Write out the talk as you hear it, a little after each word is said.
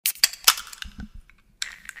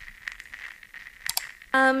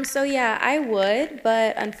So yeah, I would,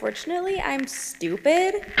 but unfortunately, I'm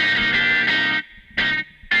stupid.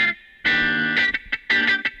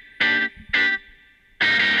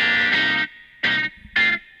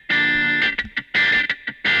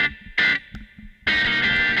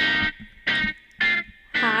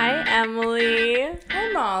 Hi, Emily.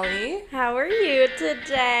 Hi, Molly. How are you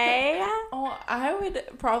today? Oh, I would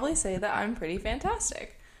probably say that I'm pretty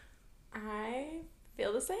fantastic. I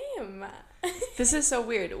feel the same. This is so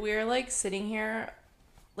weird. We're like sitting here,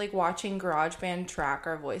 like watching GarageBand track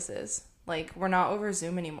our voices. Like we're not over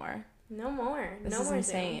Zoom anymore. No more. This no is more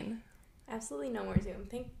insane. Zoom. Absolutely no more Zoom.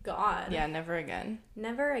 Thank God. Yeah, never again.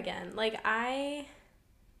 Never again. Like, I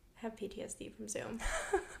have PTSD from Zoom.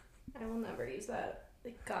 I will never use that,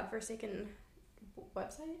 like, godforsaken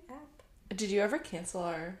website app. Did you ever cancel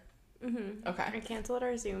our? Mm-hmm. Okay. I canceled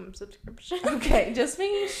our Zoom subscription. Okay, just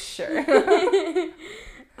making sure.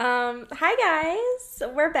 Hi guys,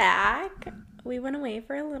 we're back. We went away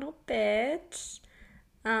for a little bit.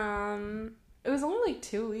 It was only like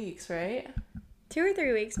 2 weeks, right? 2 or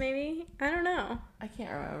 3 weeks maybe. I don't know. I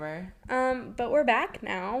can't remember. But we're back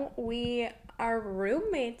now. We are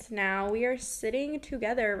roommates now. We are sitting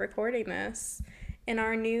together recording this in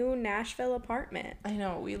our new Nashville apartment. I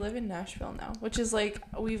know, we live in Nashville now, which is like,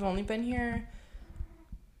 we've only been here,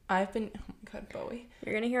 oh my god, Bowie.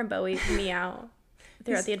 You're gonna hear Bowie meow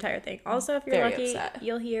throughout the entire thing. Also, if you're very lucky, upset.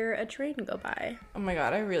 you'll hear a train go by. Oh my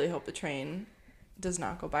god, I really hope the train does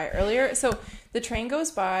not go by earlier. So the train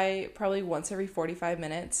goes by probably once every 45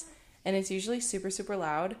 minutes, and it's usually super, super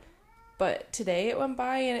loud. But today it went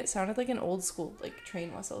by, and it sounded like an old school, like,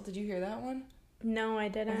 train whistle. Did you hear that one? No, I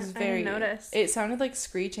didn't. It was I didn't notice. It sounded like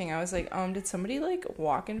screeching. I was like, did somebody, like,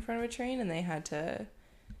 walk in front of a train, and they had to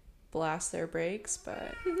blast their brakes?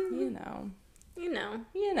 But, you know. You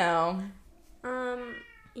know.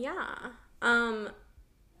 Yeah.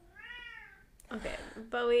 Okay,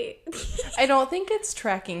 Bowie. I don't think it's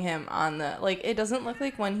tracking him on the, like, it doesn't look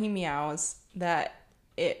like when he meows that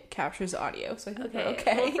it captures audio, so I think we're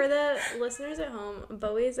okay. Well, for the listeners at home,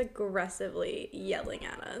 Bowie is aggressively yelling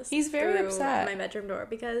at us. He's very through upset. My bedroom door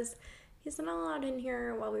because he's not allowed in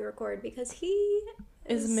here while we record because he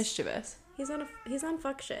Is mischievous. He's on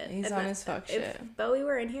fuck shit. He's on his fuck shit. If Bowie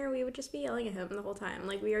were in here, we would just be yelling at him the whole time,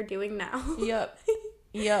 like we are doing now.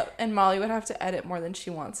 Yep. And Molly would have to edit more than she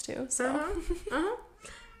wants to. So.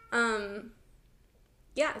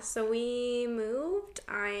 Yeah, so we moved.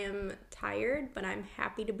 I am tired, but I'm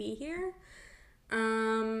happy to be here.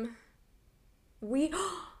 We're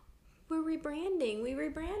rebranding. We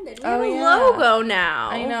rebranded. We have a logo now.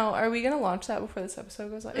 I know. Are we going to launch that before this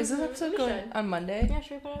episode goes on? Is this episode going on Monday? Yeah,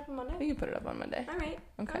 should we put it up on Monday? We can put it up on Monday. All right.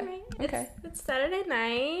 Okay. All right. Okay. It's Saturday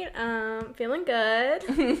night. Feeling good.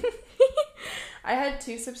 I had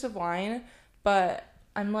 2 sips of wine, but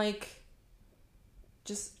I'm like,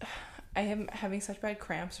 I am having such bad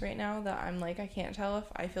cramps right now that I'm like, I can't tell if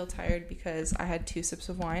I feel tired because I had 2 sips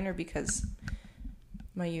of wine or because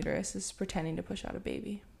my uterus is pretending to push out a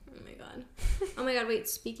baby. Oh my god, wait,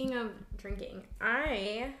 speaking of drinking,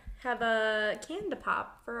 I have a can to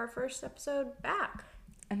pop for our first episode back.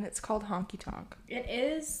 And it's called Honky Tonk. It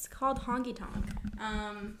is called Honky Tonk.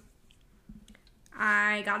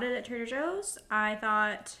 I got it at Trader Joe's. I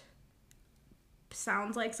thought,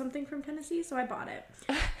 sounds like something from Tennessee, so I bought it.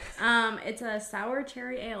 It's a sour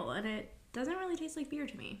cherry ale, and it doesn't really taste like beer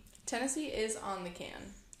to me. Tennessee is on the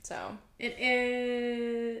can, so.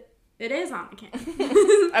 It is on the can.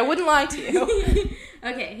 I wouldn't lie to you.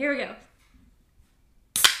 Okay, here we go.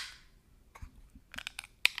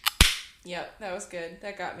 Yep, that was good.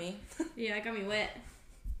 That got me. Yeah, that got me wet.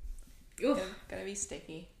 Gotta be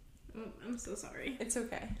sticky. Oh, I'm so sorry. It's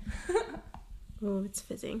okay. Oh, it's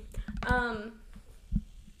fizzing.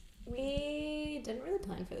 We didn't really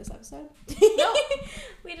plan for this episode. No.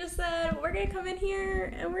 We just said we're gonna come in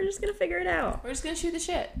here and we're just gonna figure it out. We're just gonna shoot the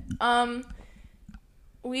shit.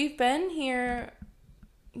 We've been here.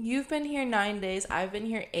 You've been here 9 days. I've been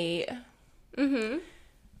here 8.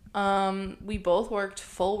 We both worked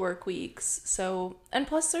full work weeks. So, and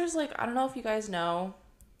plus there's like, I don't know if you guys know,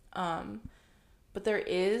 but there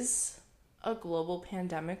is a global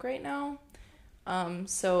pandemic right now.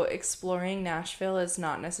 So exploring Nashville is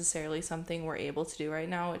not necessarily something we're able to do right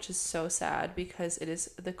now, which is so sad because it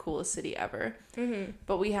is the coolest city ever.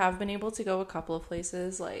 But we have been able to go a couple of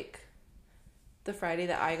places, like the Friday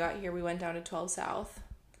that I got here, we went down to 12 South.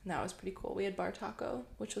 And that was pretty cool. We had bar taco,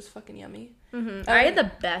 which was fucking yummy. I had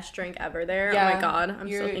the best drink ever there. Yeah, oh my god, I'm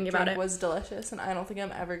still thinking about it. It was delicious, and I don't think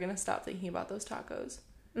I'm ever gonna stop thinking about those tacos.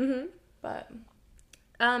 But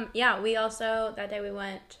yeah, we also that day we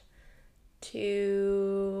went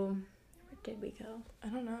to did we go? I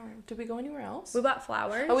don't know. Did we go anywhere else? We bought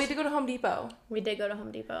flowers. Oh, we had to go to Home Depot. We did go to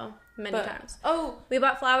Home Depot many times. Oh. We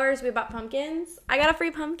bought flowers. We bought pumpkins. I got a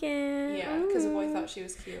free pumpkin. Yeah, because a boy thought she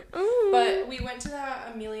was cute. Ooh. But we went to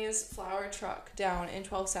that Amelia's flower truck down in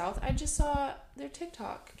 12 South. I just saw their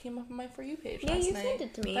TikTok came up on my For You page last night. Yeah, you sent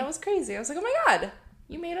it to me. That was crazy. I was like, oh my God,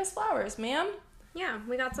 you made us flowers, ma'am. Yeah,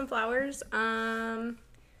 we got some flowers.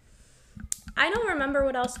 I don't remember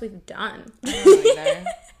what else we've done. I don't know either.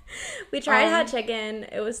 We tried hot chicken.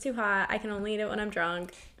 It was too hot. I can only eat it when I'm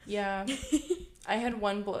drunk. Yeah. I had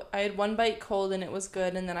one bite cold and it was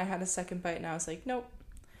good, and then I had a second bite and I was like, nope.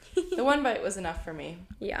 The one bite was enough for me.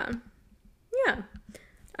 Yeah. Yeah.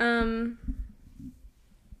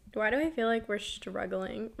 Why do I feel like we're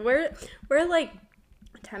struggling? We're like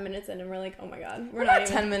 10 minutes in and we're like, oh my God. We're not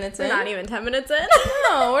 10 minutes in. We're not even 10 minutes in.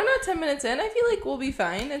 No, we're not 10 minutes in. I feel like we'll be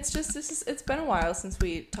fine. It's just, it's been a while since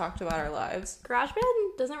we talked about our lives.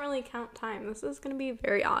 GarageBand doesn't really count time. This is going to be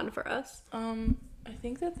very odd for us. I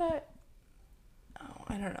think that oh,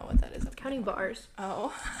 I don't know what that is. Counting bars.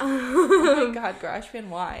 Oh. Oh my God, GarageBand,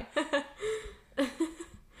 why?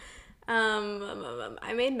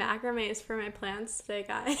 I made macrames for my plants today,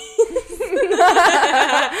 guys.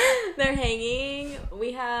 They're hanging.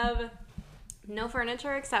 We have no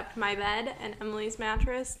furniture except my bed and Emily's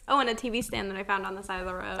mattress. Oh, and a TV stand that I found on the side of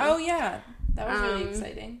the road. Oh, yeah. That was really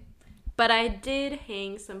exciting. But I did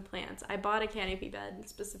hang some plants. I bought a canopy bed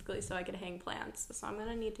specifically so I could hang plants. So I'm going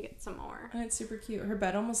to need to get some more. And it's super cute. Her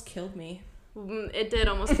bed almost killed me. It did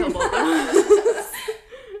almost kill both of us.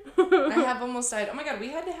 I have almost died. Oh my God, we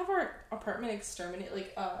had to have our apartment exterminated.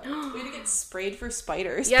 Like, we had to get sprayed for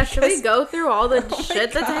spiders. Yeah, should we go through all the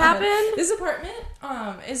shit that's happened? This apartment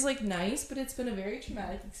is like nice, but it's been a very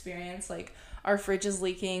traumatic experience. Like, our fridge is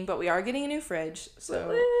leaking, but we are getting a new fridge. So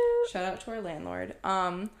Woo-woo. Shout out to our landlord.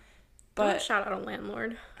 Don't shout out a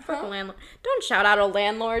landlord. Huh? Fuck a landlord. Don't shout out a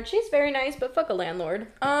landlord. She's very nice, but fuck a landlord.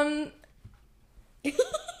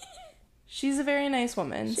 She's a very nice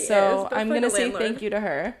woman, She so is, I'm gonna say thank you to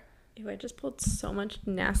her. Ew, I just pulled so much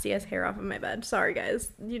nasty ass hair off of my bed. Sorry,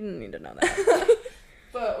 guys. You didn't need to know that.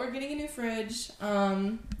 But we're getting a new fridge.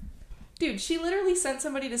 Dude, she literally sent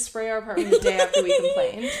somebody to spray our apartment the day after we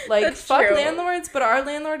complained. Like, That's fuck true. landlords, but our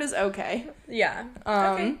landlord is okay. Yeah.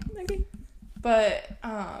 Okay. But,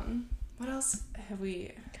 what else have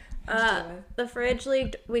we... The fridge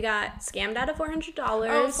leaked. We got scammed out of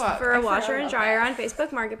 $400 fuck. for I a washer forgot and about dryer that. on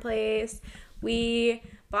Facebook Marketplace. We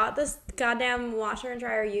bought this goddamn washer and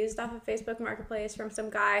dryer used off of Facebook Marketplace from some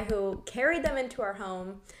guy who carried them into our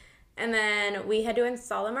home. And then we had to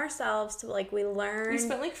install them ourselves. So, like, we learned... We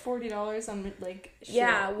spent, like, $40 on, like, shit.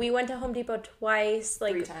 Yeah, we went to Home Depot twice.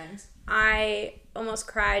 Like, 3 times. I almost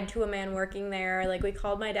cried to a man working there. Like, we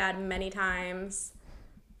called my dad many times.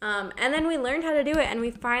 And then we learned how to do it, and we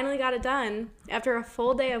finally got it done after a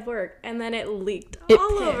full day of work, and then it leaked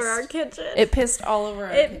over our kitchen. It pissed all over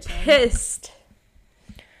our kitchen. It pissed.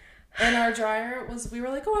 And our dryer we were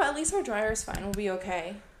like, oh, at least our dryer's fine. We'll be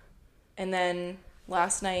okay. And then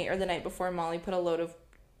last night, or the night before, Molly put a load of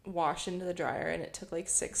wash into the dryer, and it took, like,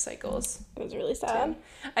 6 cycles. It was really sad.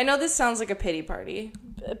 I know this sounds like a pity party.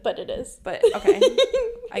 But it is. But, okay.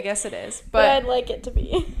 I guess it is. But I'd like it to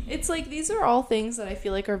be. It's like, these are all things that I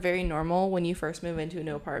feel like are very normal when you first move into a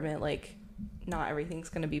new apartment. Like, not everything's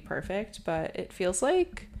going to be perfect, but it feels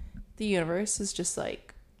like the universe is just,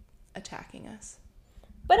 like, attacking us.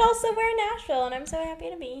 But also, we're in Nashville, and I'm so happy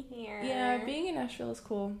to be here. Yeah, being in Nashville is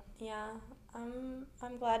cool. Yeah.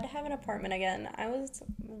 I'm glad to have an apartment again. I was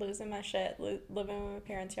losing my shit living with my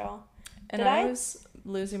parents, y'all. And I was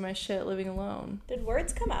losing my shit living alone. Did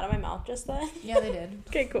words come out of my mouth just then? Yeah, they did.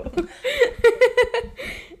 Okay, cool.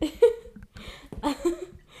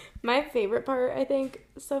 My favorite part, I think,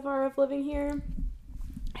 so far of living here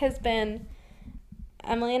has been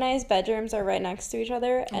Emily and I's bedrooms are right next to each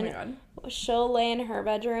other. Oh, and my God. She'll lay in her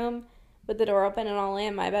bedroom with the door open, and I'll lay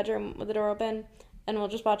in my bedroom with the door open, and we'll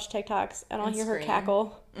just watch TikToks, and I'll hear her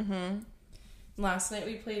cackle. Mm-hmm. Last night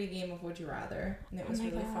we played a game of Would You Rather, and it was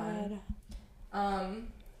really fun.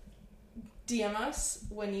 DM us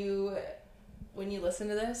when you listen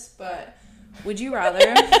to this, but would you rather...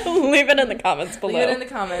 Leave it in the comments below. Leave it in the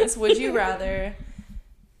comments. Would you rather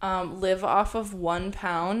live off of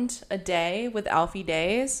 £1 a day with Alfie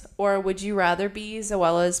Days, or would you rather be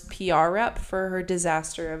Zoella's PR rep for her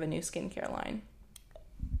disaster of a new skincare line?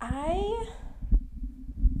 I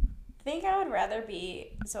think I would rather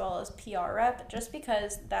be Zoella's PR rep, just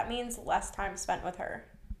because that means less time spent with her.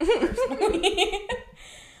 Personally.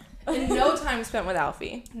 And no time spent with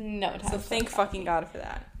Alfie. No time. So thank fucking God for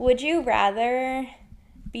that. Would you rather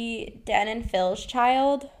be Dan and Phil's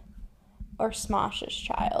child or Smosh's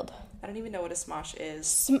child? I don't even know what a Smosh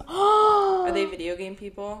is. Are Are they video game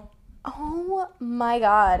people? Oh my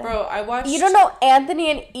god. Bro, I watched... You don't know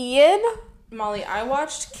Anthony and Ian? Molly, I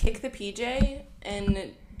watched Kick the PJ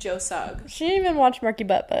and Joe Sugg. She didn't even watch Marky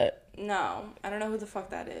Butt Butt. No, I don't know who the fuck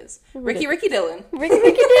that is. Ricky Dillon. Ricky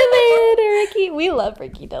Dillon. Ricky. We love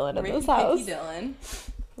Ricky Dillon in this house. Ricky Dillon.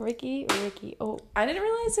 Ricky. Oh. I didn't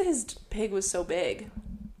realize that his pig was so big.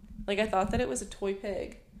 Like, I thought that it was a toy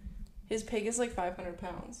pig. His pig is like 500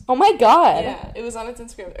 pounds. Oh my god. Yeah, it was on his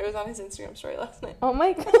Instagram story last night. Oh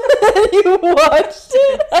my god. You watched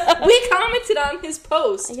it? We commented on his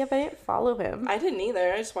post. Yeah, but I didn't follow him. I didn't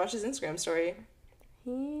either. I just watched his Instagram story.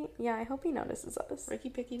 I hope he notices us. Ricky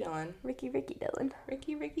Picky Dillon. Ricky Dillon.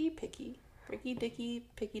 Ricky Picky. Ricky Dicky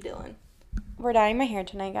Picky Dillon. We're dyeing my hair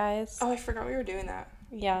tonight, guys. Oh, I forgot we were doing that.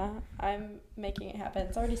 Yeah, I'm making it happen.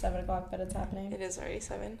 It's already 7 o'clock, but it's happening. It is already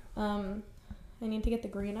 7. I need to get the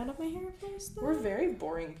green out of my hair first, though. We're very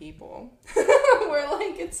boring people. We're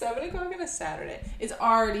like, it's 7 o'clock on a Saturday. It's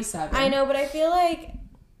already 7. I know, but I feel like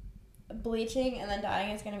bleaching and then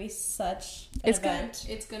dyeing is going to be such an event.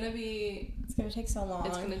 It's going to take so long.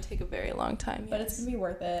 It's going to take a very long time, but it's going to be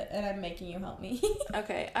worth it, and I'm making you help me.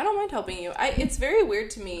 Okay, I don't mind helping you. It's very weird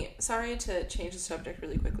to me. Sorry to change the subject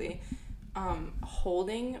really quickly.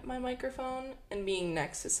 Holding my microphone and being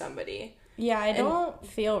next to somebody. Yeah, I don't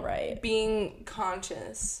feel right. Being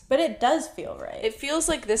conscious. But it does feel right. It feels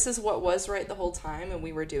like this is what was right the whole time, and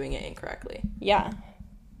we were doing it incorrectly. Yeah.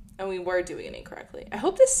 And we were doing it incorrectly. I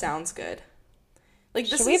hope this sounds good. Like,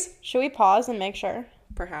 this Should we pause and make sure?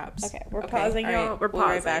 Perhaps. Okay, we're pausing. All right, We're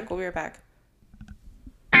pausing. We'll be right back.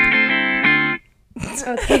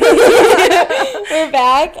 Okay. We're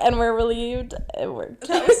back, and we're relieved. It worked.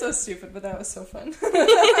 That was so stupid, but that was so fun.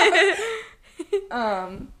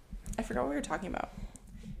 I forgot what we were talking about.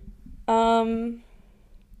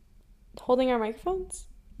 Holding our microphones?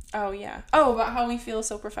 Oh, yeah. Oh, about how we feel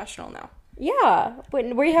so professional now. Yeah.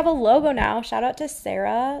 We have a logo now. Shout out to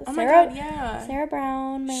Sarah. Oh my god, yeah. Sarah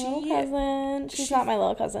Brown, my little cousin. She's not my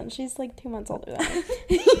little cousin. She's like 2 months older than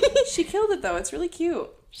me. She killed it, though. It's really cute.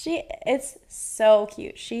 It's so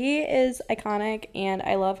cute. She is iconic, and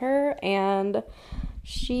I love her, and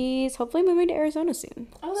she's hopefully moving to Arizona soon.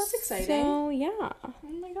 Oh, that's exciting. So, yeah. Oh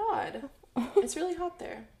my god. It's really hot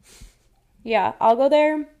there. Yeah, I'll go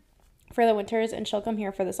there for the winters, and she'll come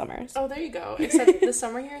here for the summers. Oh, there you go. Except the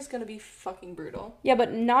summer here is going to be fucking brutal. Yeah,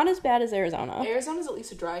 but not as bad as Arizona. Arizona's at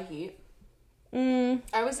least a dry heat.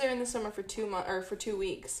 I was there in the summer for 2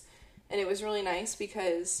 weeks, and it was really nice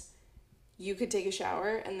because you could take a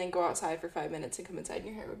shower and then go outside for 5 minutes and come inside and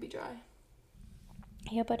your hair would be dry.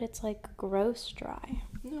 Yeah, but it's like gross dry.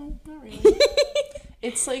 No, not really.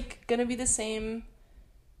 It's like gonna be the same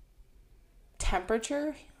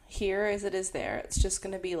temperature here as it is there. It's just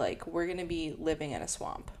gonna be like we're gonna be living in a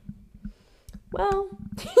swamp. Well,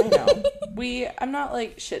 I know. I'm not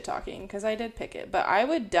like shit talking because I did pick it, but I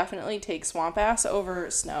would definitely take swamp ass over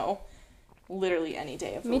snow. Literally any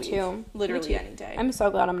day of the week. Me too. Literally any day. I'm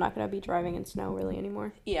so glad I'm not going to be driving in snow really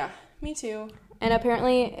anymore. Yeah, me too. And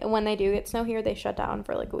apparently when they do get snow here, they shut down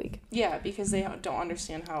for like a week. Yeah, because they don't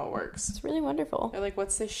understand how it works. It's really wonderful. They're like,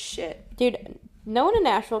 what's this shit? Dude, no one in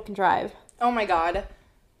Nashville can drive. Oh my god.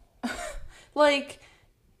 Like,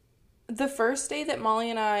 the first day that Molly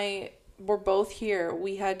and I were both here,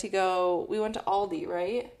 we went to Aldi,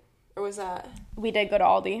 right? Or was that? We did go to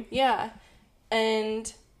Aldi. Yeah.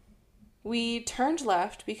 And we turned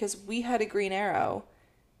left because we had a green arrow,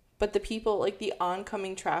 but the people, like the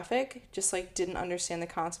oncoming traffic, just like didn't understand the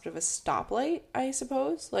concept of a stoplight, I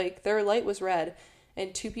suppose. Like their light was red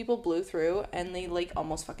and 2 people blew through and they like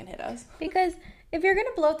almost fucking hit us. Because if you're going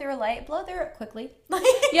to blow through a light, blow through it quickly.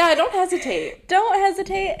 Yeah, don't hesitate. Don't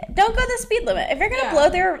hesitate. Don't go the speed limit. If you're going to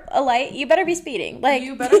blow through a light, you better be speeding. Like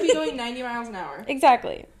you better be going 90 miles an hour.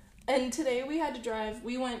 Exactly. And today we had to drive.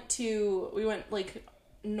 We went like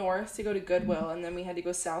north to go to Goodwill, and then we had to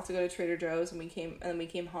go south to go to Trader Joe's, and we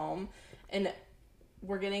came home, and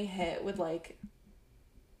we're getting hit with like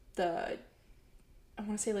the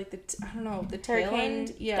tail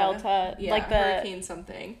end, Delta, like the hurricane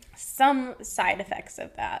something, some side effects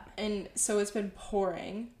of that. And so it's been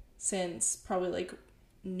pouring since probably like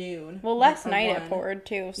noon. Well, last night it poured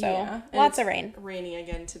too, so lots of rain. Raining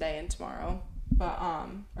again today and tomorrow, but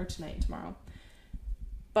or tonight and tomorrow,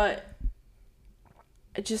 but.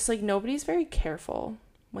 Just, like, nobody's very careful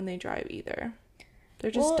when they drive either.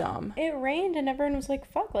 They're just dumb. It rained and everyone was like,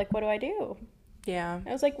 fuck, like, what do I do? Yeah.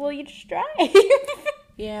 I was like, well, you just drive.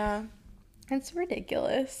 Yeah. It's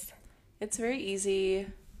ridiculous. It's very easy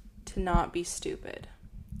to not be stupid.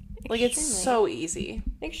 Like, it's so easy.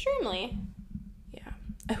 Extremely. Yeah.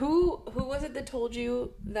 Who was it that told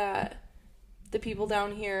you that the people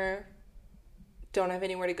down here don't have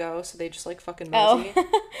anywhere to go, so they just like fucking mosey?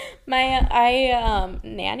 Oh, I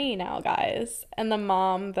nanny now, guys, and the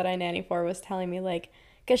mom that I nanny for was telling me like,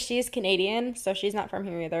 because she's Canadian, so she's not from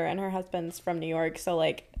here either, and her husband's from New York, so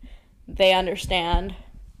like they understand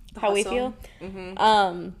how we feel.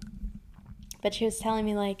 Mm-hmm. But she was telling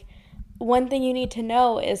me like, one thing you need to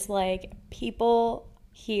know is like people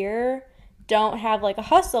here don't have like a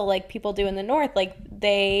hustle like people do in the north. Like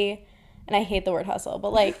they, and I hate the word hustle,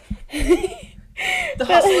 but like the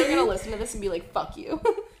hustle are gonna listen to this and be like, fuck you.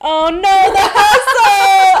 Oh no, the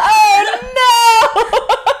hustle! Oh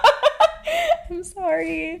no! I'm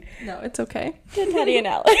sorry. No, it's okay. To Teddy and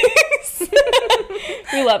Alex.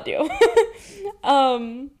 We loved you.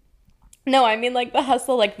 No, I mean like the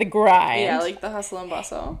hustle, like the grind. Yeah, like the hustle and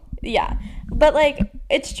bustle. Yeah. But like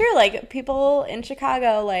it's true, like people in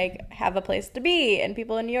Chicago like have a place to be and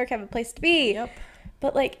people in New York have a place to be. Yep.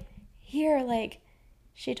 But like here, like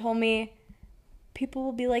she told me people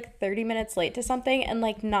will be like 30 minutes late to something and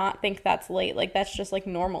like not think that's late. Like that's just like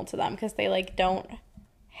normal to them because they like don't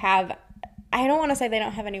have, I don't want to say they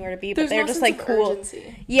don't have anywhere to be, but they're just like cool.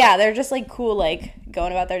 Urgency. Yeah, they're just like cool, like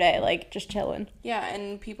going about their day, like just chilling. Yeah,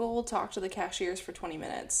 and people will talk to the cashiers for 20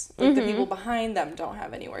 minutes. Like the people behind them don't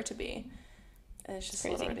have anywhere to be. And it's just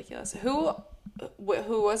crazy. A little ridiculous. Who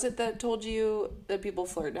was it that told you that people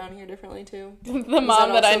flirt down here differently too? The mom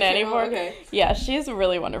that I nanny for. Okay. Yeah, she's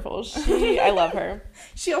really wonderful. I love her.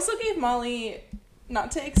 She also gave Molly,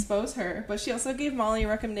 not to expose her, but she also gave Molly a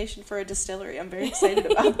recommendation for a distillery. I'm very excited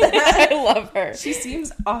about that. I love her. She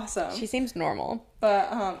seems awesome. She seems normal. But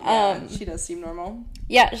yeah, she does seem normal.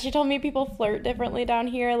 Yeah, she told me people flirt differently down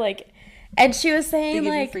here, like, and she was saying they give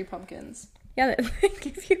like you free pumpkins. Yeah, they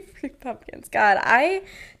give you free pumpkins. God, I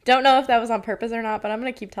don't know if that was on purpose or not, but I'm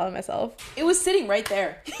gonna keep telling myself. It was sitting right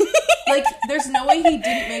there. Like, there's no way he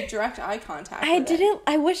didn't make direct eye contact.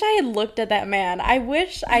 I wish I had looked at that man. I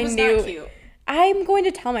wish I knew. He was not cute. I'm going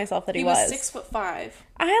to tell myself that he was. He was 6'5".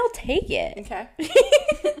 I'll take it. Okay.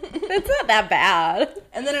 It's not that bad.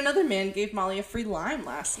 And then another man gave Molly a free lime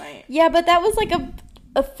last night. Yeah, but that was like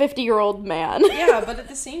a 50-year-old man. Yeah, but at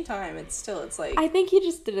the same time, it's like... I think he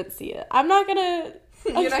just didn't see it. I'm not gonna...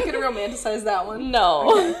 You're not gonna romanticize that one? No.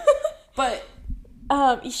 Okay. But...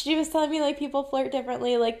 she was telling me, like, people flirt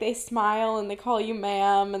differently. Like, they smile and they call you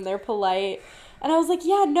ma'am and they're polite. And I was like,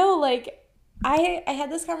 yeah, no, like... I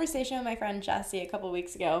had this conversation with my friend Jessie a couple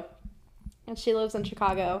weeks ago, and she lives in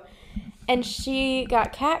Chicago, and she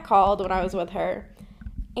got catcalled when I was with her,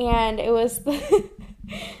 and it was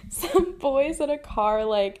some boys in a car,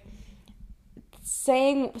 like,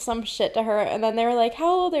 saying some shit to her, and then they were like,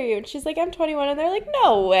 how old are you? And she's like, I'm 21, and they're like,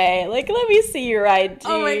 no way, like, let me see your ID.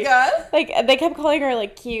 Oh my god. Like, they kept calling her,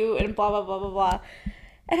 like, cute, and blah, blah, blah, blah, blah,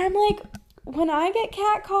 and I'm like... When I get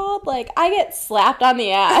catcalled, like, I get slapped on the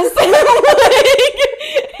ass.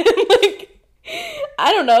 like,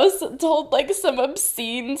 I don't know, told, like, some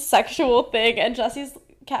obscene sexual thing, and Jesse's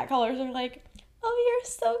catcallers are like, oh,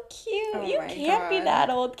 you're so cute. Oh you can't be that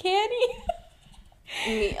old, can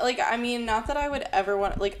you? Like, I mean, not that I would ever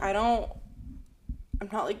want, like, I'm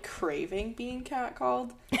not, like, craving being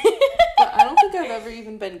catcalled. But I don't think I've ever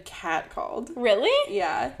even been catcalled. Really?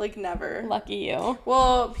 Yeah, like, never. Lucky you.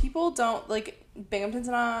 Well, people don't, like, Binghamton's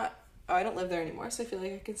not... Oh, I don't live there anymore, so I feel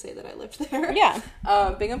like I can say that I lived there. Yeah.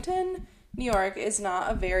 Binghamton, New York is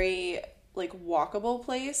not a very, like, walkable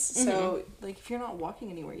place. So, like, if you're not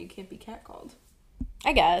walking anywhere, you can't be catcalled.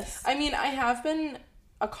 I guess. I mean, I have been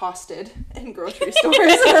accosted in grocery stores.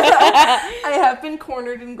 I have been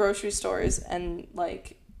cornered in grocery stores and,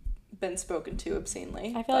 like... been spoken to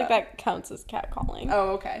obscenely. I feel like that counts as catcalling.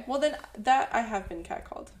 Oh, okay. Well, then that I have been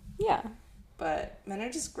catcalled. Yeah. But men are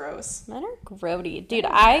just gross. Men are grody. Dude,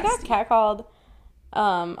 I got catcalled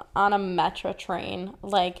on a metro train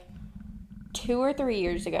like 2 or 3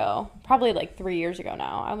 years ago. Probably like 3 years ago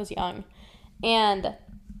now. I was young. And it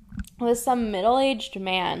was some middle-aged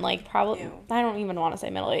man, like probably, I don't even want to say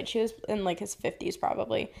middle-aged. He was in like his 50s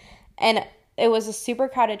probably. And it was a super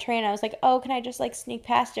crowded train. I was like, oh, can I just, like, sneak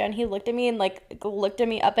past you? And he looked at me and, like, looked at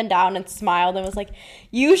me up and down and smiled and was like,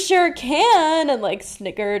 you sure can, and, like,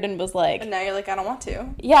 snickered and was like... And now you're like, I don't want to.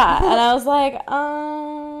 Yeah, and I was like,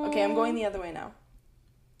 Okay, I'm going the other way now.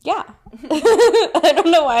 Yeah. I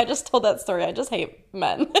don't know why I just told that story. I just hate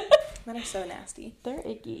men. Men are so nasty. They're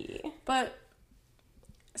icky. But,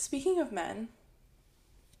 speaking of men...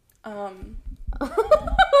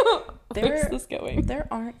 Where's this going? There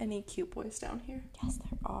aren't any cute boys down here. Yes,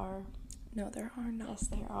 there are. No, there are not. Yes,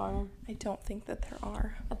 there are. I don't think that there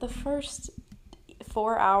are. At the first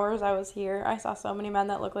 4 hours I was here, I saw so many men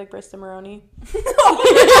that look like Brista Maroney.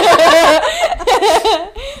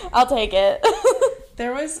 I'll take it.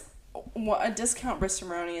 There was a discount Brista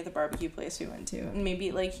Maroney at the barbecue place we went to, and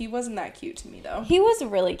maybe, like, he wasn't that cute to me, though. He was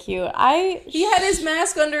really cute. He had his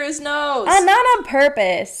mask under his nose. Not on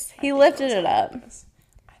purpose. He lifted it up. I think it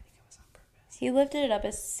was on purpose. He lifted it up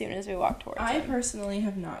as soon as we walked towards I him. personally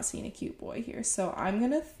have not seen a cute boy here, so I'm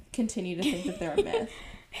gonna continue to think that they're a myth.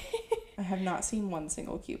 I have not seen one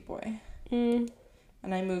single cute boy. And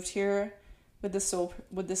I moved here with the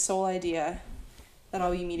sole idea that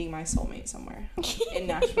I'll be meeting my soulmate somewhere in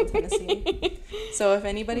Nashville, Tennessee. So if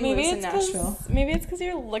anybody lives in Nashville, Maybe it's because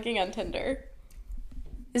you're looking on Tinder.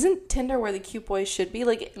 isn't Tinder where the cute boys should be?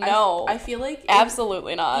 Like, No. I feel like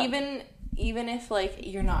Absolutely not. even if, like,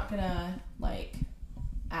 you're not gonna, like,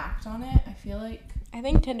 act on it, I feel like I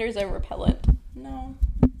think Tinder's a repellent. no.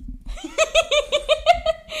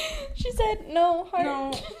 She said, no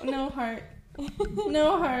heart. No heart.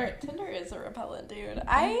 No heart. Tinder is a repellent, dude.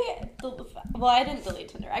 I didn't delete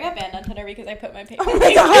Tinder. I got banned on Tinder because I put my paper. Oh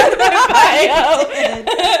my god, my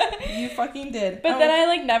bio. You fucking did. But then I,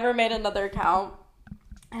 like, never made another account.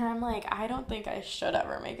 And I'm like, I don't think I should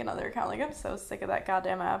ever make another account. Like, I'm so sick of that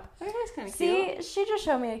goddamn app. That guy's kind of cute. See, she just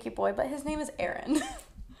showed me a cute boy, but his name is Aaron.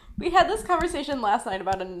 We had this conversation last night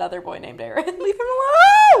about another boy named Aaron. Leave him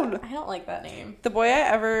alone! I don't like that name. The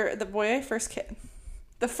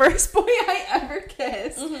first boy I ever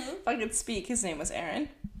kissed, if I could speak, his name was Aaron.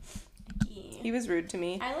 He was rude to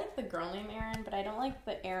me. I like the girl named Aaron, but I don't like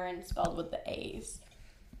the Aaron spelled with the A's.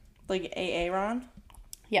 Like Aaron?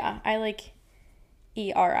 Yeah, I like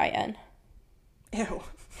ERIN. Ew.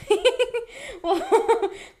 Well,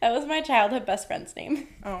 that was my childhood best friend's name.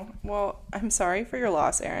 Oh, well, I'm sorry for your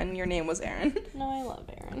loss, Aaron. Your name was Aaron. No, I love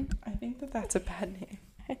Aaron. I think that's a bad name.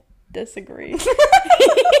 I disagree.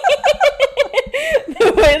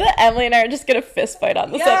 The way that Emily and I are just gonna fist fight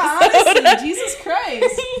on this episode. Honestly, Jesus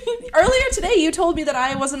Christ. Earlier today, you told me that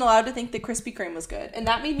I wasn't allowed to think that Krispy Kreme was good, and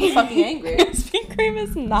that made me fucking angry. Krispy Kreme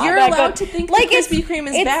is not You're that allowed good. to think Like, that Krispy Kreme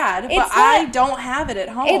is bad, but I don't have it at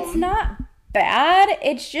home. It's not bad.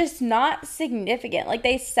 It's just not significant. Like,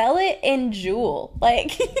 they sell it in Jewel.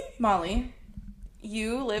 Like, Molly,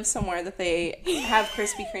 you live somewhere that they have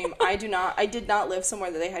Krispy Kreme. I do not. I did not live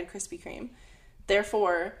somewhere that they had Krispy Kreme.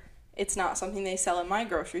 Therefore, it's not something they sell in my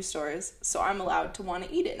grocery stores, so I'm allowed to want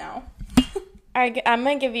to eat it now. I'm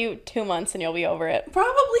gonna give you 2 months and you'll be over it.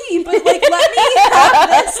 Probably, but, like, let me have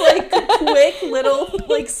this, like, quick little,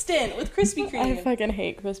 like, stint with Krispy Kreme. I fucking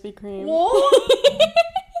hate Krispy Kreme. What?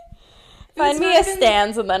 Find me a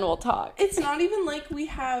Stan's and then we'll talk. It's not even like we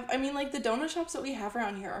have... I mean, like, the donut shops that we have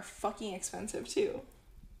around here are fucking expensive, too.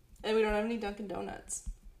 And we don't have any Dunkin' Donuts.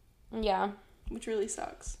 Yeah. Which really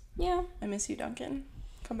sucks. Yeah. I miss you, Dunkin'.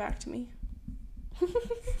 Come back to me.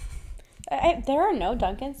 There are no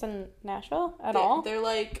Dunkins in Nashville at all? They're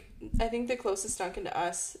like... I think the closest Dunkin' to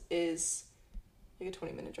us is, like, a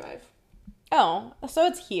 20-minute drive. Oh, so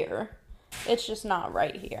it's here. It's just not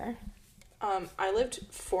right here. I lived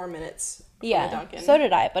 4 minutes from the Yeah, Dunkin'. so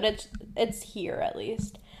did I, but it's here at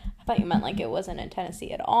least. I thought you meant like it wasn't in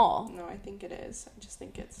Tennessee at all. No, I think it is. I just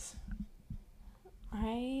think it's...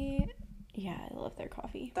 I love their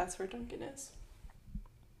coffee. That's where Dunkin' is.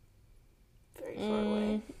 Very far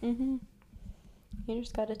away. Mm-hmm. You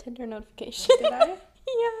just got a Tinder notification. Did I?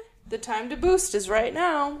 Yeah. The time to boost is right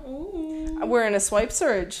now. Mm. We're in a swipe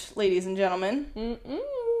surge, ladies and gentlemen. Mm-mm.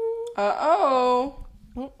 Uh-oh.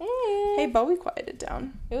 Mm-mm. Hey, Bowie, quiet it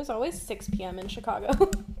down. It was always 6 p.m. in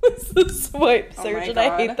Chicago. It's the swipe Oh surge, my and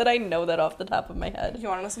I hate God. that I know that off the top of my head. You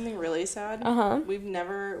want to know something really sad? Uh-huh. We didn't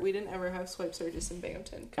ever have swipe surges in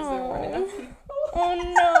Binghamton because there weren't Oh. enough people. Oh,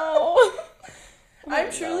 no.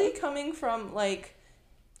 I'm truly coming from, like,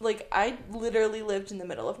 I literally lived in the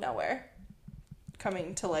middle of nowhere.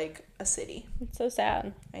 Coming to, like, a city. It's so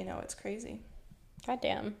sad. I know, it's crazy. God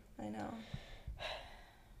damn. I know.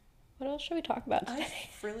 What else should we talk about today? I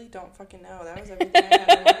really don't fucking know. That was everything I had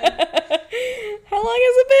in mind. How long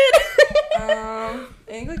has it been? I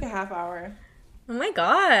think like a half hour. Oh my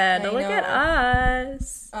god, look at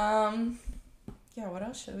us. Yeah, what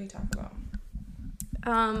else should we talk about?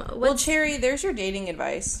 Well, Cherry, there's your dating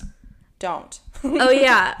advice. Don't. oh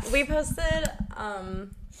yeah, we posted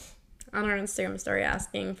on our Instagram story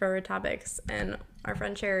asking for topics, and our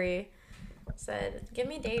friend Cherry said, "Give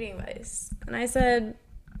me dating advice," and I said,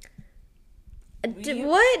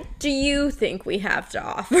 "What do you think we have to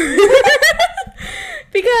offer?"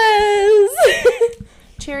 Because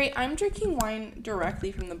Cherry, I'm drinking wine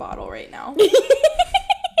directly from the bottle right now.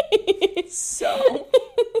 So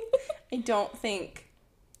I don't think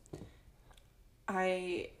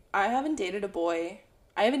I I haven't dated a boy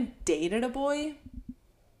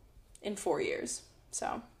in 4 years.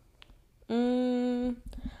 So.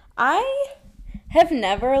 I have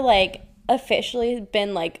never, like, officially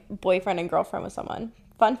been, like, boyfriend and girlfriend with someone.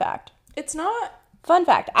 Fun fact. It's not. Fun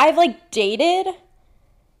fact. I've, like, dated,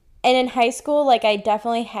 and in high school, like, I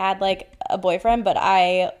definitely had, like, a boyfriend, but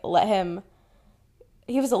I let him,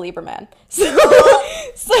 he was a Libra man. So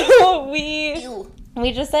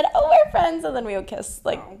we just said, oh, we're friends, and then we would kiss,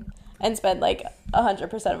 like, and spend, like,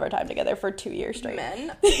 100% of our time together for 2 years straight.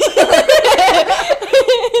 Men.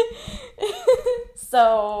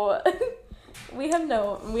 So we have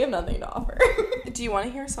nothing to offer. Do you want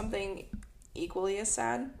to hear something equally as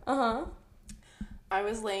sad? Uh-huh. I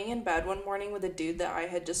was laying in bed one morning with a dude that I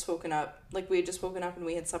had just woken up. Like, we had just woken up and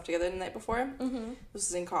we had slept together the night before. Mm-hmm. This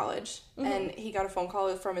was in college. Mm-hmm. And he got a phone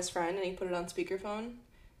call from his friend, and he put it on speakerphone.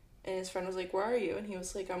 And his friend was like, where are you? And he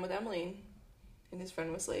was like, I'm with Emily. And his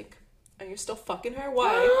friend was like, are you still fucking her?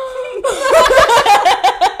 Why?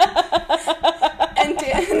 And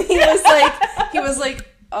he was like,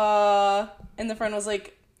 and the friend was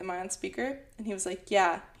like, am I on speaker? And he was like,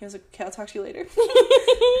 yeah. He was like, okay, I'll talk to you later.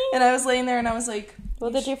 And I was laying there and I was like,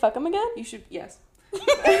 well, did you fuck him again? You should, yes. But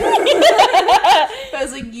I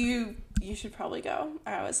was like, you should probably go.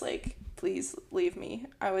 And I was like, please leave me.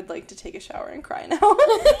 I would like to take a shower and cry now.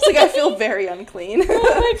 It's like, I feel very unclean.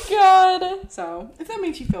 Oh my god. So, if that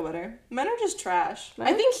makes you feel better. Men are just trash. Men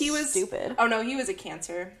I think he was stupid. Oh no, he was a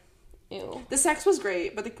Cancer. Ew. The sex was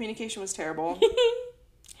great, but the communication was terrible.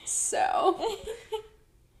 So,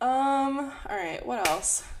 alright, what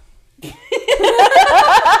else? I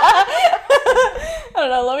don't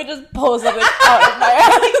know, let me just pull something out of my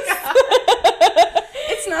ass.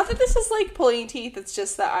 It's not that this is like pulling teeth, it's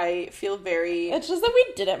just that I feel very... It's just that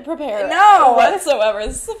we didn't prepare whatsoever.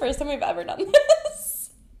 This is the first time we've ever done this.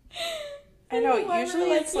 I know,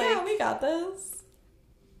 usually it's like... Yeah, we got this.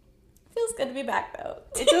 Feels good to be back, though.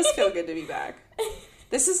 It does feel good to be back.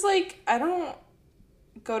 This is like, I don't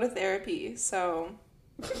go to therapy, so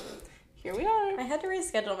here we are. I had to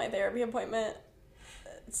reschedule my therapy appointment,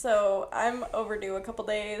 so I'm overdue a couple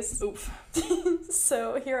days. Oof.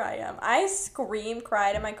 So here I am. I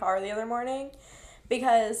cried in my car the other morning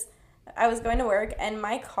because I was going to work, and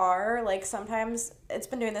my car, like, sometimes, it's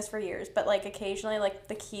been doing this for years, but, like, occasionally, like,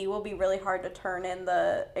 the key will be really hard to turn in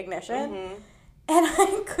the ignition. Mm-hmm. And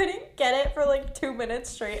I couldn't get it for, like, 2 minutes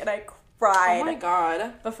straight, and I cried. Oh, my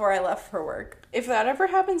God. Before I left for work. If that ever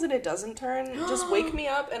happens and it doesn't turn, just wake me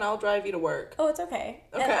up, and I'll drive you to work. Oh, it's okay.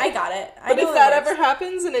 Okay. And I got it. But if that ever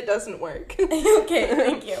happens and it doesn't work. Okay,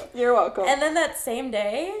 thank you. You're welcome. And then that same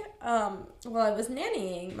day, while I was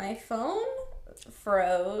nannying, my phone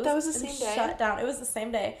froze. That was the same day? Shut down. It was the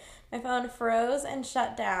same day. My phone froze and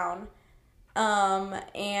shut down.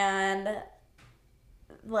 And,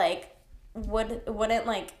 like... wouldn't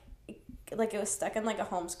like it was stuck in like a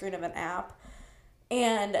home screen of an app,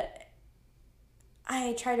 and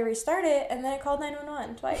I tried to restart it, and then I called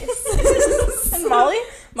 911 twice. And Molly?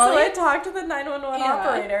 So I talked to the 911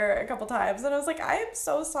 operator a couple times, and I was like, I am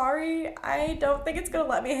so sorry. I don't think it's gonna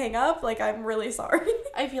let me hang up. Like, I'm really sorry.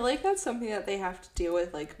 I feel like that's something that they have to deal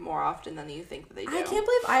with, like, more often than you think that they do. I can't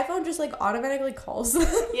believe iPhone just, like, automatically calls them.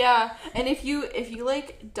 Yeah, and if you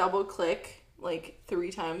like, double-click... like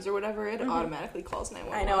 3 times or whatever, it automatically calls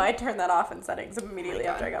 911. I know, I turned that off in settings immediately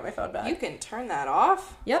after I got my phone back. You can turn that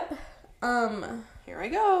off? Yep. Here I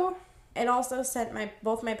go. It also sent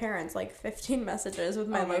both my parents like 15 messages with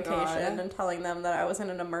my location and telling them that I was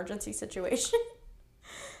in an emergency situation.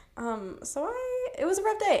 So it was a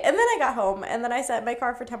rough day. And then I got home, and then I sat in my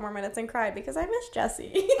car for 10 more minutes and cried because I missed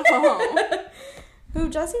Jessie. Oh. Who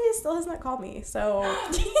Jessie still has not called me, so...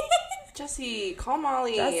 Jesse, call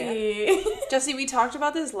Molly. Jesse, we talked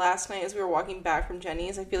about this last night as we were walking back from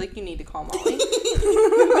Jenny's. I feel like you need to call Molly.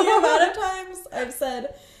 The amount of times I've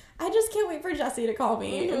said, I just can't wait for Jesse to call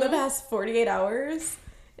me in the past 48 hours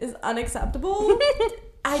is unacceptable.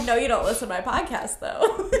 I know you don't listen to my podcast,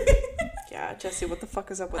 though. Yeah, Jesse, what the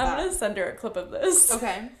fuck is up with I'm that? going to send her a clip of this.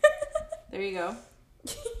 Okay. There you go.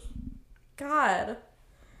 God.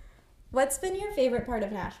 What's been your favorite part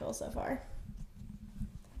of Nashville so far?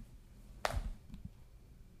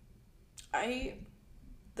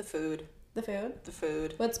 The food. The food? The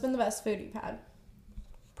food. What's been the best food you've had?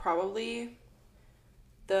 Probably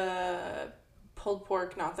the pulled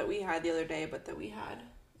pork, not that we had the other day, but that we had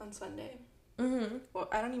on Sunday. Mm-hmm. Well,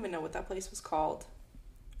 I don't even know what that place was called.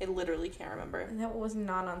 I literally can't remember. And that was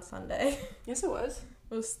not on Sunday. Yes, it was.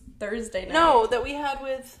 It was Thursday night. No, that we had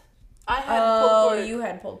with... I had pulled pork. Oh, you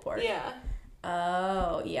had pulled pork. Yeah.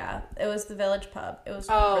 Oh, yeah. It was the Village Pub. It was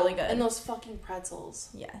really good. And those fucking pretzels.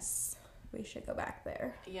 Yes. We should go back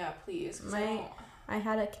there. Yeah, please. 'Cause I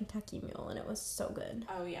had a Kentucky Mule and it was so good.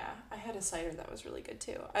 Oh, yeah. I had a cider that was really good,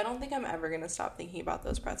 too. I don't think I'm ever going to stop thinking about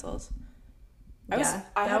those pretzels. I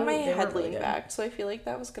had my head leaned back, so I feel like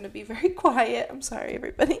that was going to be very quiet. I'm sorry,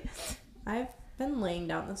 everybody. I've been laying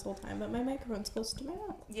down this whole time, but my microphone's close to my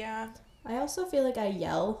mouth. Yeah. I also feel like I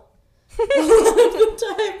yell a lot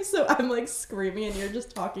of times, so I'm like screaming and you're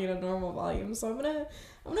just talking at a normal volume. So I'm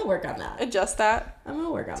gonna work on that. Adjust that. I'm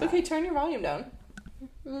gonna work on that. It's okay, turn your volume down.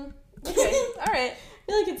 Mm. Okay, alright. I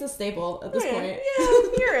feel like it's a staple at this point. Yeah,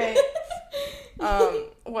 you're right.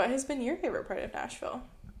 What has been your favorite part of Nashville?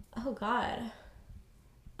 Oh God.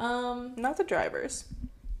 Not the drivers.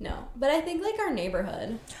 No, but I think like our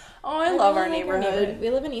neighborhood. Oh, I love our neighborhood.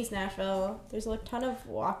 We live in East Nashville. There's a ton of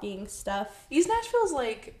walking stuff. East Nashville's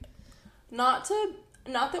like, not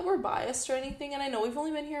that we're biased or anything, and I know we've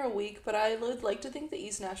only been here a week, but I would like to think that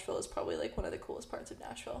East Nashville is probably like one of the coolest parts of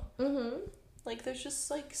Nashville. Mm-hmm. Like, there's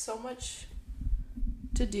just like so much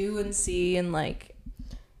to do and see, and like,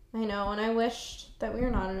 I know, and I wish that we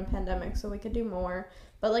were not in a pandemic so we could do more.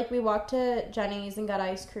 But like, we walked to Jenny's and got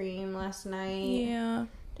ice cream last night. Yeah.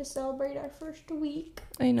 To celebrate our first week.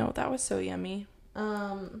 I know, that was so yummy.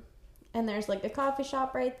 And there's like a coffee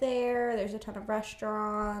shop right there. There's a ton of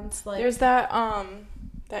restaurants. Like, there's that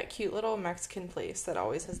cute little Mexican place that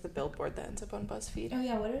always has the billboard that ends up on BuzzFeed. Oh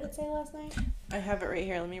yeah, what did it say last night? I have it right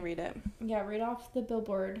here. Let me read it. Yeah, read off the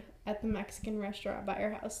billboard at the Mexican restaurant by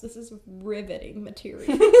our house. This is riveting material.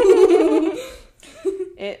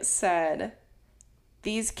 It said,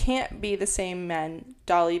 "These can't be the same men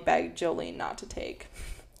Dolly begged Jolene not to take."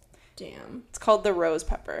 Damn. It's called the Rose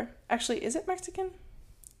Pepper. Actually, is it Mexican?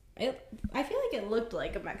 I feel like it looked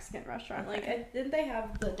like a Mexican restaurant. Okay. Like, didn't they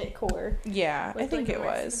have the decor? Yeah, I think like it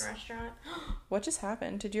was. Restaurant? What just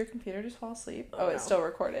happened? Did your computer just fall aslead? Oh, it's still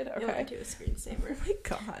recorded. Okay. It went to a screensaver. Oh my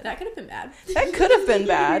God. That could have been bad. That could have been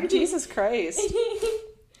bad. Jesus Christ.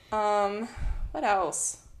 What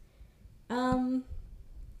else?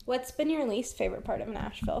 What's been your least favorite part of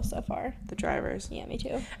Nashville so far? The drivers. Yeah, me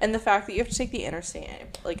too. And the fact that you have to take the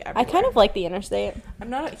interstate, like, everywhere. I kind of like the interstate. I'm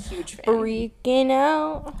not a huge fan. Freaking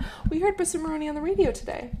out. We heard Bissell Maroney on the radio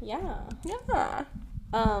today. Yeah. Yeah.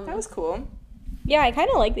 That was cool. Yeah, I kind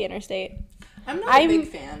of like the interstate. I'm not a big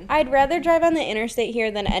fan. I'd rather drive on the interstate here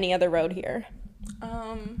than any other road here.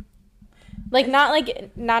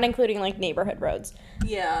 Not including like neighborhood roads.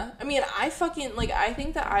 Yeah. I mean, I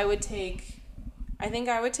think that I would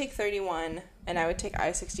take 31 and I would take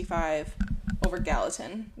I-65 over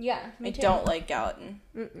Gallatin. Yeah, me too. I don't like Gallatin.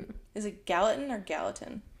 Mm-mm. Is it Gallatin or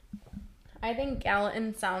Gallatin? I think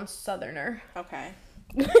Gallatin sounds southerner. Okay.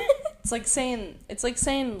 It's like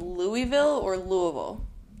saying Louisville or Louisville.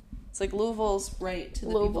 It's like Louisville's right to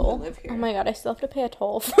the people who live here. Oh my God, I still have to pay a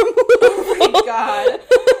toll from Oh my God.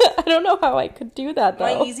 I don't know how I could do that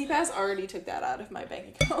though. My Easy Pass already took that out of my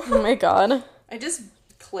bank account. Oh my God. I just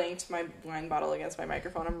clanked my wine bottle against my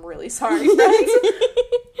microphone. I'm really sorry, friends.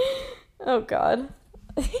 Oh God.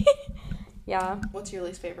 Yeah. What's your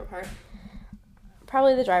least favorite part?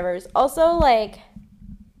 Probably the drivers. Also, like,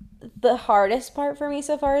 the hardest part for me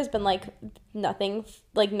so far has been, like, nothing,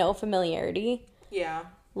 like, no familiarity. Yeah.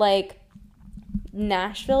 Like,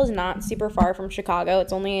 Nashville is not super far from Chicago.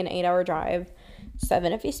 It's only an 8-hour drive.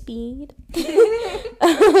 7 if you speed.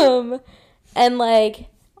 And, like,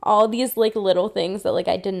 all these, like, little things that, like,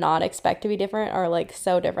 I did not expect to be different are, like,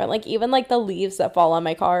 so different. Like, even, like, the leaves that fall on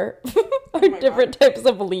my car are different types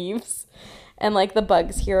of leaves. And, like, the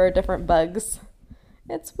bugs here are different bugs.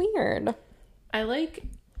 It's weird.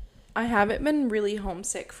 I haven't been really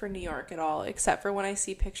homesick for New York at all, except for when I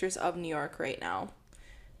see pictures of New York right now.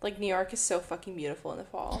 Like, New York is so fucking beautiful in the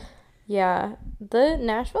fall. Yeah. The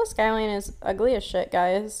Nashville skyline is ugly as shit,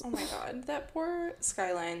 guys. Oh my God. That poor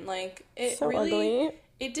skyline. Like, it so really... ugly.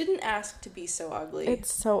 It didn't ask to be so ugly.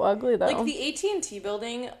 It's so ugly, though. Like, the AT&T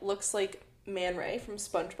building looks like Man Ray from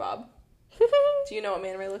SpongeBob. Do you know what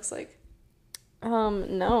Man Ray looks like?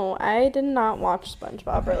 No. I did not watch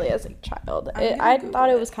SpongeBob really as a child. I thought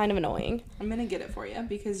it was kind of annoying. I'm gonna get it for you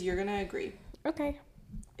because you're gonna agree. Okay.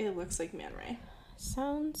 It looks like Man Ray.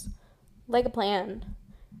 Sounds like a plan.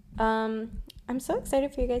 I'm so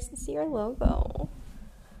excited for you guys to see our logo.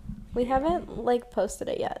 We haven't, like, posted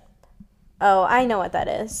it yet. Oh, I know what that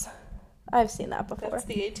is. I've seen that before. That's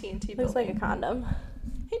the AT&T building. Looks like a condom.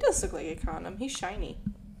 He does look like a condom. He's shiny.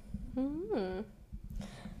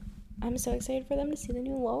 I'm so excited for them to see the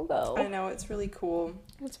new logo. I know, it's really cool.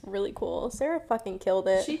 It's really cool. Sarah fucking killed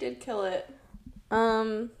it. She did kill it.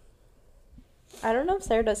 I don't know if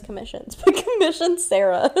Sarah does commissions, but commission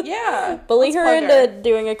Sarah. Yeah. Bully her into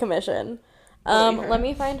doing a commission. Bully her. Let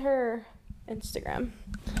me find her Instagram.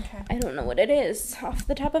 Okay. I don't know what it is off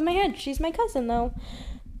the top of my head. She's my cousin, though.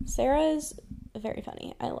 Sarah is very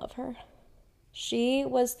funny. I love her. She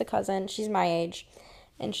was the cousin. She's my age.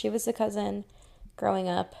 And she was the cousin growing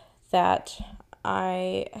up that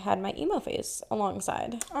I had my emo phase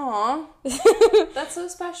alongside. Aw. That's so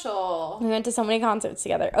special. We went to so many concerts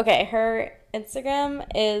together. Okay, her Instagram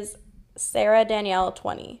is Sarah Danielle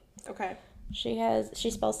 20. Okay. She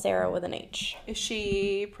spells Sarah with an H. Is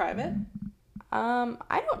she private?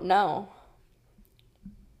 I don't know.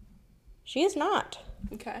 She is not.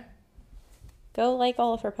 Okay. Go like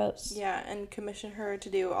all of her posts. Yeah, and commission her to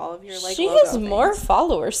do all of your like. She logo has more things.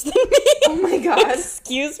 followers than me. Oh my god.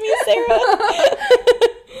 Excuse me, Sarah.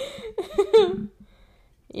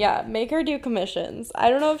 Yeah, make her do commissions. I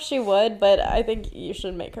don't know if she would, but I think you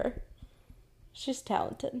should make her. She's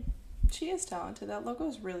talented. She is talented. That logo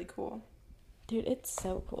is really cool. Dude, it's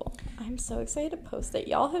so cool. I'm so excited to post it.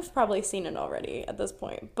 Y'all have probably seen it already at this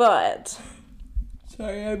point, but...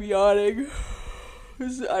 Sorry, I'm yawning.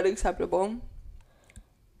 This is unacceptable.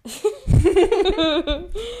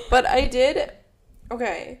 But I did...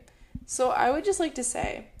 Okay, so I would just like to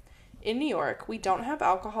say, in New York, we don't have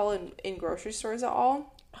alcohol in grocery stores at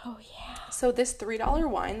all. Oh, yeah. So this $3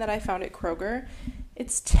 wine that I found at Kroger,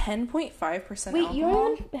 it's 10.5% alcohol. Wait, you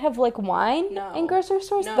don't even have, like, wine No. in grocery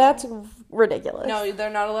stores? No. That's ridiculous. No, they're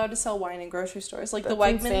not allowed to sell wine in grocery stores. Like, That's the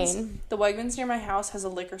Wegmans, insane. the Wegmans near my house has a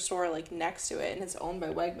liquor store, like, next to it, and it's owned by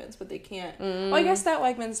Wegmans, but they can't. Well, I guess that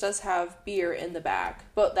Wegmans does have beer in the back,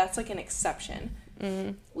 but that's, like, an exception.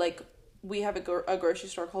 Like, we have a grocery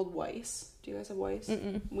store called Weiss. Do you guys have Weiss?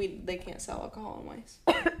 They can't sell alcohol in Weiss.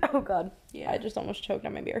 Oh, God. Yeah. I just almost choked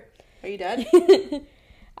on my beer. Are you dead?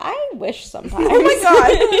 I wish sometimes. Oh my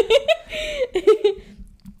god.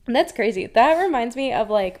 That's crazy. That reminds me of,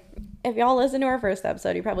 like, if y'all listened to our first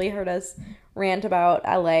episode, you probably heard us rant about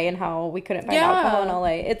LA and how we couldn't find alcohol in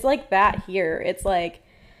LA. It's like that here. It's like,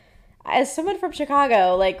 as someone from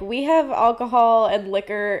Chicago, like, we have alcohol and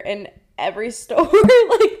liquor in every store.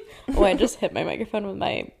 Like, oh, I just hit my microphone with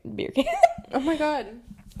my beer can. Oh my god.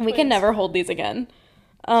 We can never hold these again.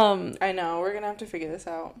 I know. We're gonna have to figure this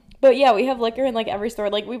out. But yeah, we have liquor in, like, every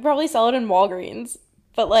store. Like, we probably sell it in Walgreens.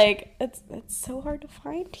 But, like, it's so hard to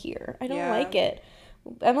find here. I don't like it.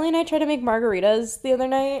 Emily and I tried to make margaritas the other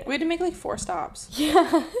night. We had to make, like, 4 stops.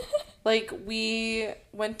 Yeah. Like, we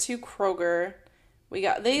went to Kroger.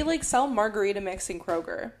 They, like, sell margarita mix in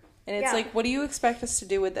Kroger. And it's like, what do you expect us to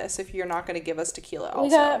do with this if you're not going to give us tequila also?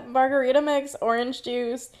 We got margarita mix, orange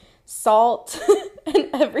juice, salt, and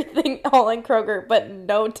everything all in Kroger, but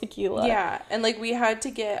no tequila. Yeah, and, like, we had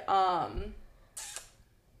to get,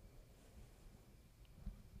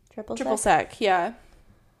 Triple sec, yeah.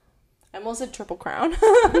 I almost said Triple Crown.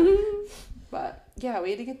 But, yeah,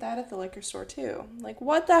 we had to get that at the liquor store, too. Like,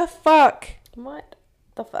 what the fuck? What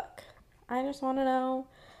the fuck? I just want to know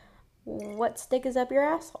what stick is up your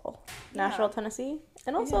asshole. Yeah. Nashville, Tennessee,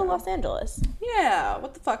 and also Los Angeles. Yeah,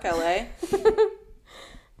 what the fuck, LA?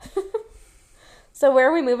 So where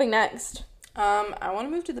are we moving next? I want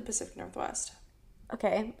to move to the Pacific Northwest.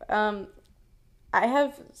 Okay. I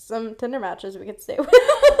have some Tinder matches we could stay with.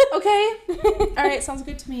 Okay. All right, sounds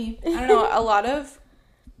good to me. I don't know, a lot of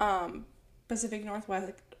Pacific Northwest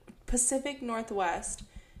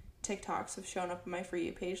TikToks have shown up on my For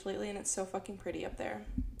You page lately, and it's so fucking pretty up there.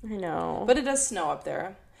 I know. But it does snow up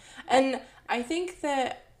there. And I think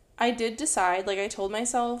that I did decide, like, I told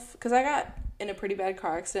myself, because I got in a pretty bad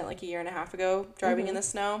car accident like a year and a half ago driving in the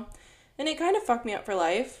snow, and it kind of fucked me up for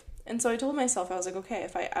life. And so I told myself, I was like, okay,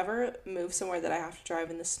 if I ever move somewhere that I have to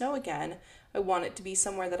drive in the snow again, I want it to be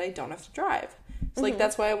somewhere that I don't have to drive. So, like,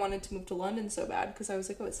 that's why I wanted to move to London so bad, because I was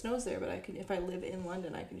like, oh, it snows there, but I can, if I live in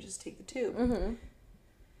London, I can just take the tube.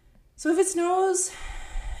 So if it snows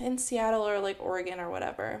in Seattle or, like, Oregon or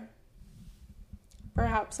whatever,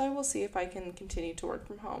 perhaps I will see if I can continue to work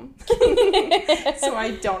from home. So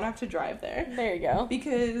I don't have to drive there. There you go.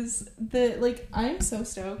 Because, I'm so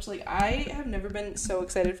stoked. Like, I have never been so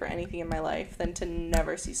excited for anything in my life than to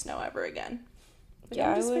never see snow ever again. Like, Yeah,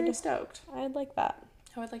 I'm just I would- very stoked. I'd like that.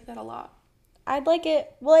 I would like that a lot. I'd like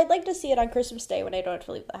it. Well, I'd like to see it on Christmas Day when I don't have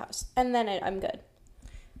to leave the house. And then I'm good.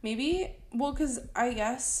 Maybe, well, because I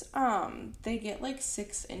guess they get, like,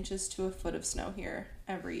 6 inches to a foot of snow here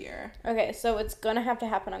every year. Okay, so it's gonna have to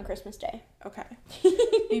happen on Christmas Day. Okay.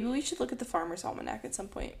 Maybe we should look at the Farmer's Almanac at some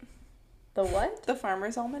point. The what? The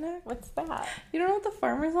Farmer's Almanac? What's that? You don't know what the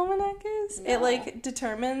Farmer's Almanac is? No. It, like,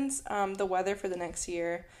 determines the weather for the next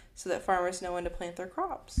year so that farmers know when to plant their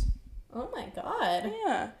crops. Oh my god.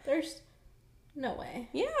 Yeah. There's no way.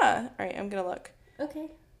 Yeah. All right, I'm gonna look.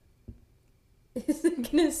 Okay. Is it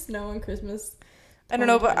gonna snow on Christmas I don't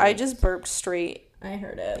know, but I just burped straight. I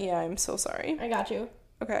heard it. Yeah, I'm so sorry. I got you.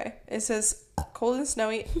 Okay, it says cold and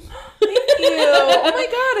snowy. Thank you. Oh my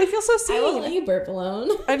god, I feel so seen. I won't let you burp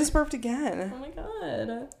alone. I just burped again. Oh my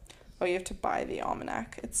god. Oh, you have to buy the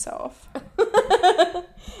almanac itself.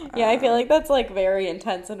 Yeah, I feel like that's like very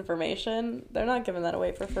intense information. They're not giving that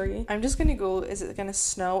away for free. I'm just gonna go. Is it gonna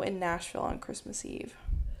snow in Nashville on Christmas Eve?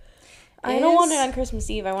 I don't want it on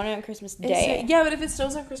Christmas Eve. I want it on Christmas Day. Yeah, but if it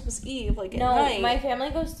snows on Christmas Eve, like at No, night. my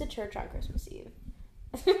family goes to church on Christmas Eve.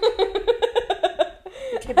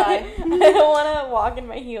 Okay, bye. I don't want to walk in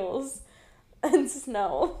my heels and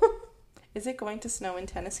snow. Is it going to snow in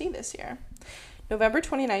Tennessee this year? November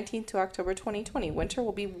 2019 to October 2020. Winter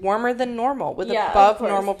will be warmer than normal with above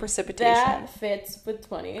normal precipitation. That fits with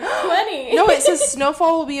 2020. No, it says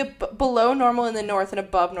snowfall will be below normal in the north and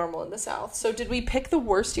above normal in the south. So did we pick the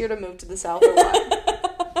worst year to move to the south or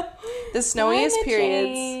what? The snowiest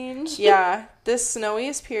periods. Yeah, the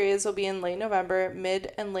snowiest periods will be in late November,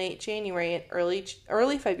 mid and late January, and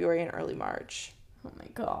early February and early March. Oh my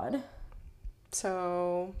god.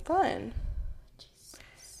 So fun.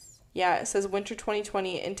 Yeah, it says winter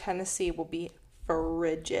 2020 in Tennessee will be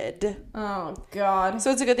frigid. Oh, God.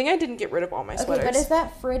 So it's a good thing I didn't get rid of all my sweaters. Okay, but is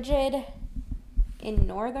that frigid in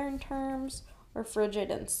northern terms or frigid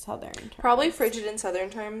in southern terms? Probably frigid in southern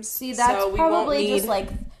terms. See, that's so probably just like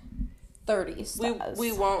 30s.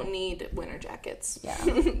 We won't need winter jackets. Yeah.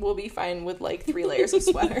 We'll be fine with like 3 layers of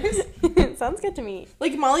sweaters. Sounds good to me.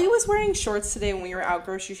 Like Molly was wearing shorts today when we were out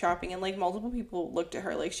grocery shopping, and like multiple people looked at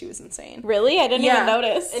her like she was insane. Really? I didn't even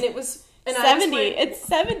notice. And it was 70. It's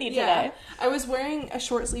 70 today. Yeah, I was wearing a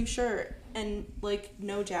short sleeve shirt and like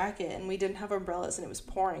no jacket, and we didn't have umbrellas, and it was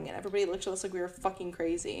pouring, and everybody looked at us like we were fucking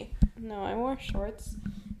crazy. No, I wore shorts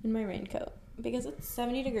and my raincoat because it's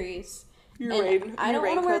 70 degrees. I don't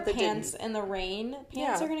want to wear pants in the rain.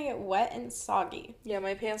 Pants are going to get wet and soggy. Yeah,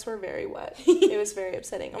 my pants were very wet. It was very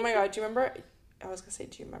upsetting. Oh my god, do you remember? I was going to say,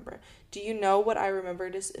 do you remember? Do you know what I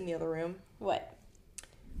remembered is in the other room? What?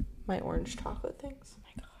 My orange chocolate things. Oh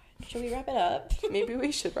my god. Should we wrap it up? Maybe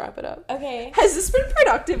we should wrap it up. Okay. Has this been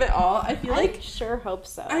productive at all? I feel like... I sure hope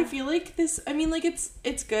so. I feel like this... I mean, like,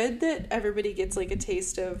 it's good that everybody gets, like, a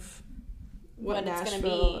taste of... what Nashville, it's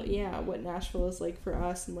gonna be. Yeah, what Nashville is like for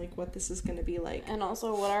us, and like what this is gonna be like, and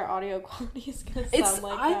also what our audio quality is gonna sound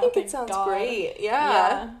like. I think it sounds great.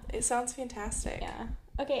 Yeah, it sounds fantastic. Yeah.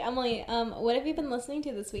 Okay, Emily. What have you been listening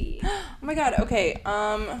to this week? Oh my god. Okay.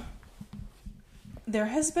 There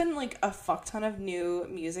has been like a fuck ton of new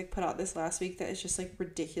music put out this last week that is just like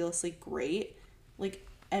ridiculously great. Like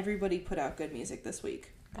everybody put out good music this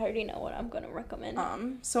week. I already know what I'm gonna recommend.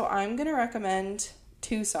 So I'm gonna recommend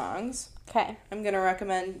 2 songs. Okay. I'm going to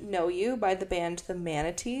recommend Know You by the band The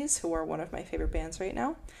Manatees, who are one of my favorite bands right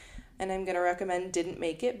now. And I'm going to recommend Didn't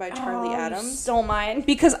Make It by Charlie Adams. You stole mine.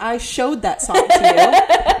 Because I showed that song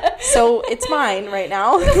to you. So it's mine right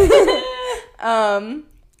now.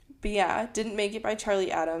 But yeah, Didn't Make It by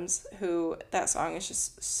Charlie Adams, who that song is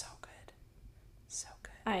just so good. So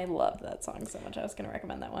good. I love that song so much. I was going to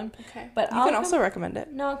recommend that one. Okay. But you can also recommend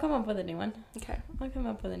it. No, I'll come up with a new one. Okay. I'll come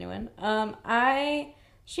up with a new one.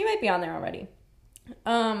 She might be on there already.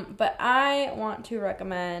 But I want to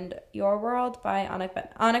recommend Your World by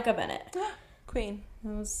Annika Bennett. Queen. It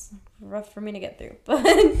was rough for me to get through.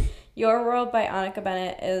 But Your World by Annika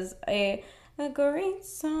Bennett is a great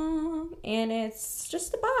song. And it's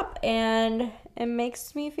just a bop. And it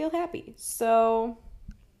makes me feel happy. So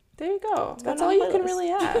there you go. That's all you can really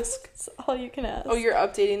ask. That's all you can ask. Oh, you're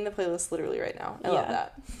updating the playlist literally right now. I love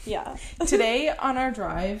that. Yeah. Today on our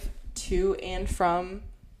drive to and from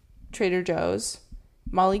Trader Joe's,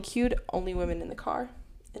 Molly cued Only Women in the Car,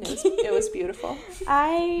 and it was beautiful.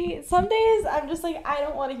 Some days I'm just like, I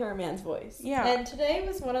don't want to hear a man's voice. Yeah. And today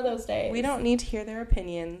was one of those days. We don't need to hear their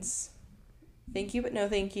opinions. Thank you, but no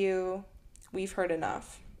thank you. We've heard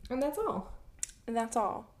enough. And that's all.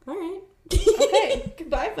 All right. Okay.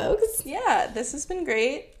 Goodbye, folks. Yeah, this has been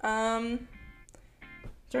great.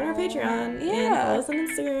 Join our Patreon and follow us on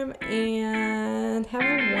Instagram, and have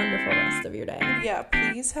a wonderful rest of your day. Yeah,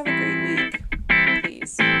 please have a great week.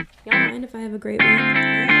 Please. Y'all mind if I have a great week?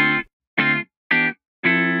 Yeah.